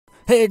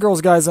Hey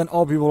girls, guys, and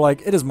all people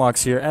alike, it is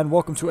Maux here, and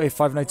welcome to a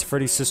Five Nights at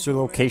Freddy's Sister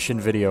Location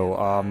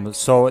video.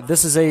 So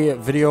this is a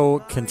video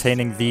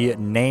containing the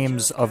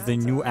names of the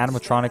new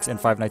animatronics in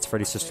Five Nights at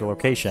Freddy's Sister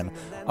Location.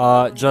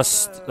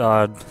 Just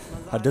a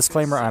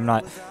disclaimer, I'm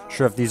not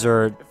sure if these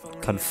are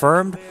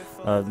confirmed.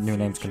 New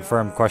names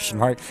confirmed, question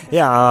mark.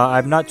 Yeah,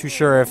 I'm not too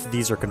sure if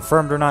these are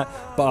confirmed or not,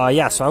 but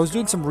yeah, so I was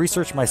doing some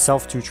research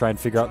myself to try and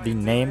figure out the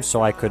names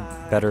so I could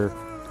better,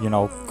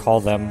 call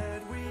them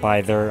by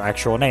their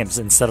actual names,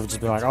 instead of just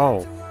being like,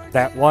 oh,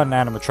 that one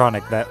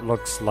animatronic that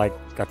looks like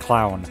a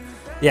clown.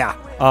 Yeah,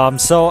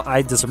 so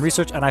I did some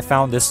research and I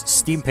found this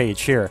Steam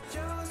page here.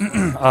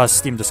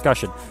 Steam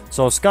discussion.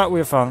 So Scott, we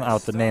have found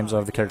out the names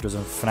of the characters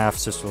in FNAF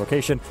Sister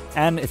Location,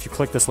 and if you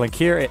click this link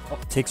here, it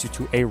takes you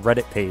to a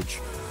Reddit page.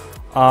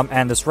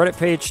 And this Reddit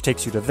page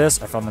takes you to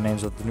this. I found the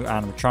names of the new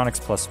animatronics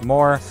plus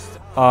more.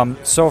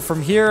 So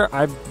from here,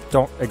 I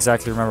don't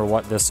exactly remember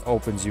what this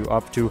opens you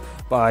up to,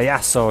 but yeah,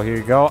 so here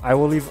you go. I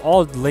will leave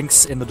all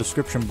links in the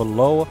description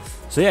below.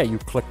 So yeah, you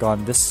click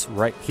on this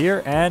right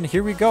here, and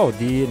here we go,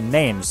 the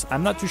names.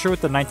 I'm not too sure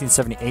what the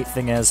 1978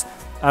 thing is.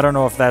 I don't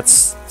know if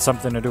that's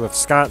something to do with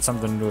Scott,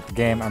 something to do with the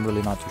game. I'm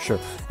really not too sure.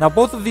 Now,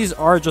 both of these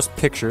are just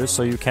pictures,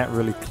 so you can't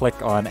really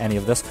click on any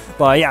of this.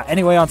 But yeah,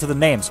 anyway, on to the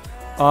names.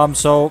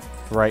 So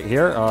right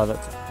here,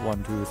 that's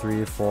 1, 2,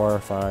 3, 4,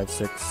 5,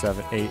 6,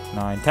 7, 8,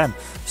 9, 10.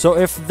 So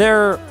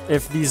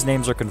if these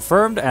names are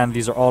confirmed and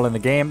these are all in the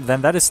game,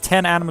 then that is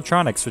 10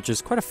 animatronics, which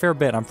is quite a fair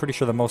bit. I'm pretty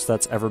sure the most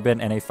that's ever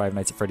been in a Five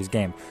Nights at Freddy's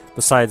game,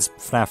 besides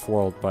FNAF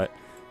World, but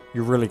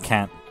you really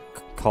can't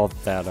call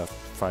that a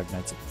Five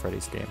Nights at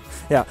Freddy's game.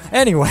 Yeah,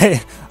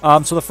 anyway,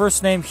 so the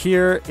first name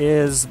here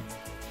is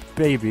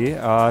Baby,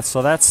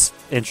 so that's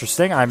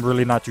interesting. I'm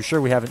really not too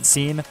sure. We haven't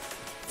seen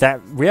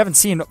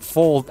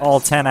full all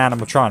 10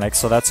 animatronics,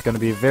 so that's going to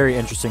be very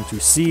interesting to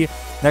see.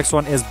 Next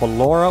one is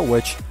Ballora,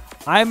 which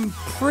I'm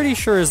pretty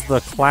sure is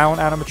the clown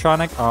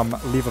animatronic.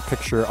 Leave a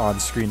picture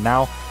on screen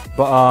now.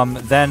 But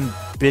then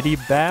Biddy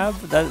Bab.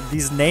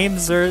 These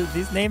names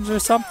are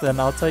something.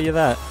 I'll tell you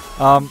that.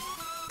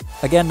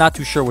 Again, not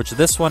too sure which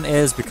this one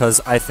is, because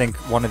I think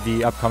one of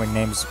the upcoming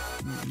names,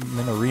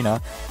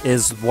 Minorina,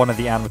 is one of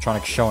the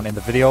animatronics shown in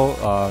the video.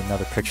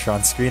 Another picture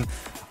on screen.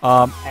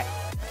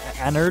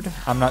 Ennard.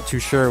 I'm not too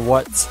sure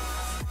what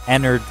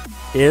Ennard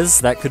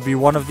is. That could be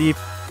one of the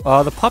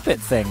puppet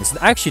things.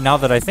 Actually, now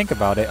that I think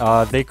about it,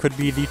 they could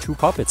be the two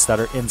puppets that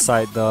are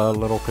inside the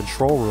little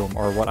control room,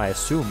 or what I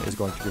assume is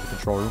going to be the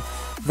control room.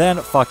 Then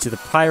Foxy the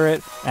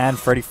Pirate and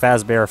Freddy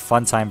Fazbear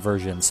Funtime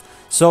versions.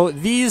 So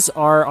these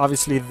are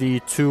obviously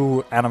the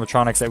two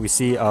animatronics that we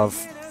see of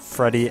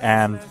Freddy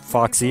and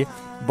Foxy,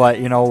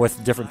 but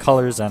with different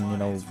colors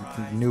and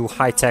new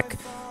high-tech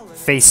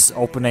face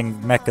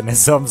opening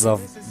mechanisms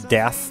of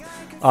death.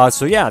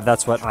 So yeah,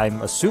 that's what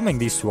I'm assuming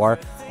these two are.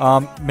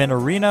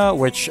 Minorina,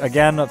 which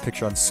again, a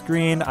picture on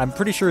screen, I'm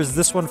pretty sure is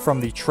this one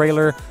from the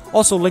trailer.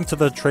 Also linked to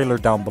the trailer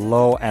down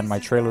below, and my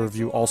trailer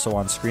review also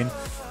on screen.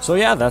 So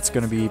yeah, that's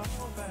going to be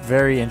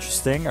very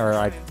interesting, or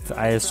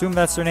I assume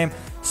that's their name.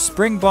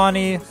 Spring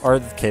Bonnie,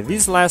 okay,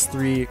 these last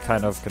three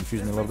kind of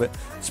confuse me a little bit.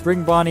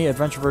 Spring Bonnie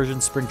Adventure Version,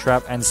 Spring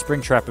Trap, and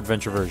Spring Trap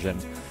Adventure Version.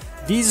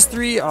 These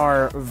three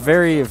are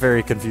very,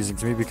 very confusing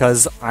to me,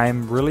 because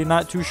I'm really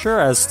not too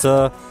sure as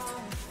to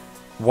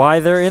why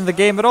they're in the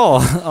game at all.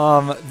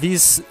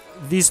 These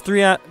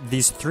three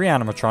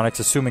animatronics,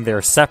 assuming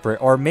they're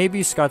separate, or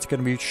maybe Scott's going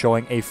to be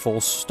showing a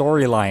full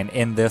storyline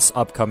in this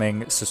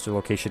upcoming Sister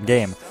Location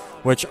game,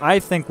 which I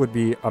think would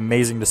be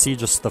amazing to see,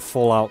 just the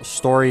full-out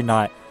story,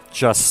 not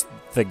just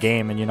the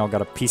game and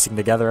gotta piecing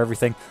together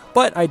everything.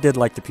 But I did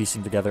like the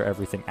piecing together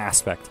everything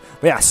aspect.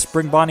 But yeah,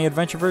 Spring Bonnie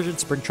Adventure Version,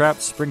 Spring Trap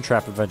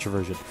Adventure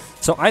Version.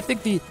 So I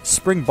think the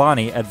Spring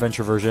Bonnie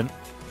Adventure Version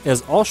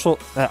is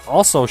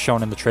also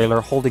shown in the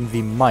trailer, holding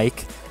the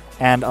mic,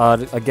 and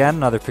again,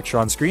 another picture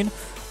on screen.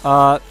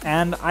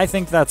 And I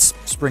think that's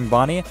Spring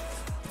Bonnie.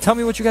 Tell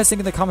me what you guys think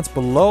in the comments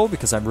below,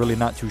 because I'm really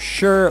not too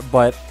sure.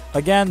 But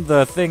again,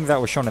 the thing that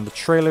was shown in the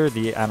trailer,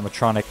 the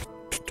animatronic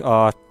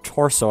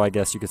torso, I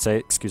guess you could say,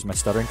 excuse my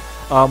stuttering,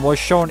 was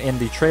shown in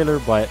the trailer,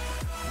 but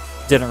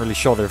didn't really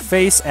show their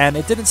face, and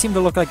it didn't seem to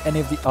look like any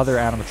of the other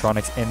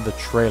animatronics in the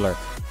trailer.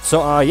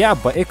 So yeah,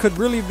 but it could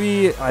really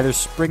be either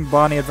Spring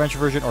Bonnie Adventure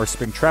Version or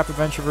Spring Trap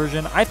Adventure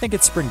Version. I think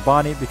it's Spring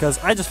Bonnie, because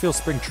I just feel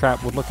Spring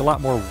Trap would look a lot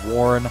more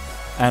worn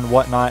and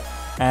whatnot,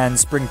 and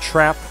Spring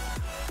Trap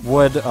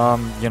would,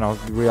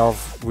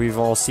 we've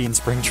all seen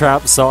Spring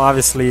Trap, so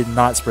obviously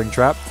not Spring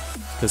Trap,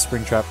 because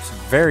Spring Trap's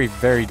very,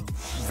 very,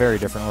 very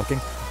different looking.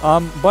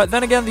 But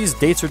then again, these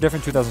dates are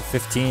different,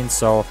 2015,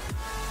 so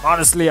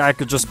honestly, I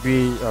could just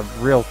be a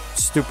real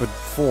stupid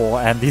fool,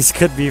 and these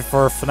could be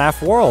for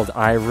FNAF World.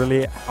 I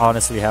really,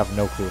 honestly have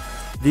no clue.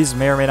 These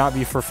may or may not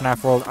be for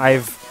FNAF World.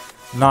 I've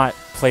not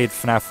played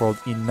FNAF World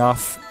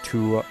enough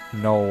to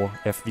know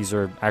if these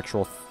are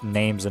actual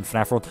names in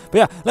FNAF World. But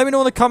yeah, let me know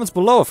in the comments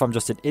below if I'm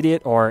just an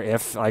idiot, or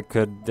if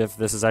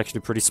this is actually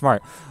pretty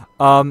smart.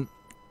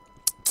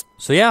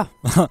 So yeah,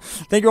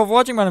 thank you all for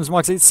watching. My name is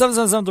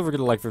Maux8777. Don't forget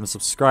to like, favorite, and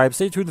subscribe.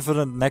 Stay tuned for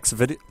the next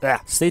video.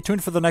 Stay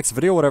tuned for the next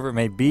video, whatever it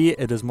may be.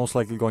 It is most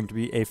likely going to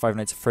be a Five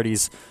Nights at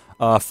Freddy's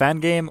fan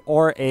game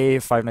or a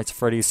Five Nights at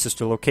Freddy's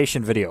Sister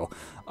Location video.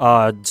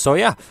 So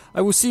yeah,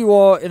 I will see you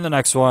all in the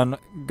next one.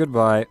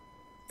 Goodbye.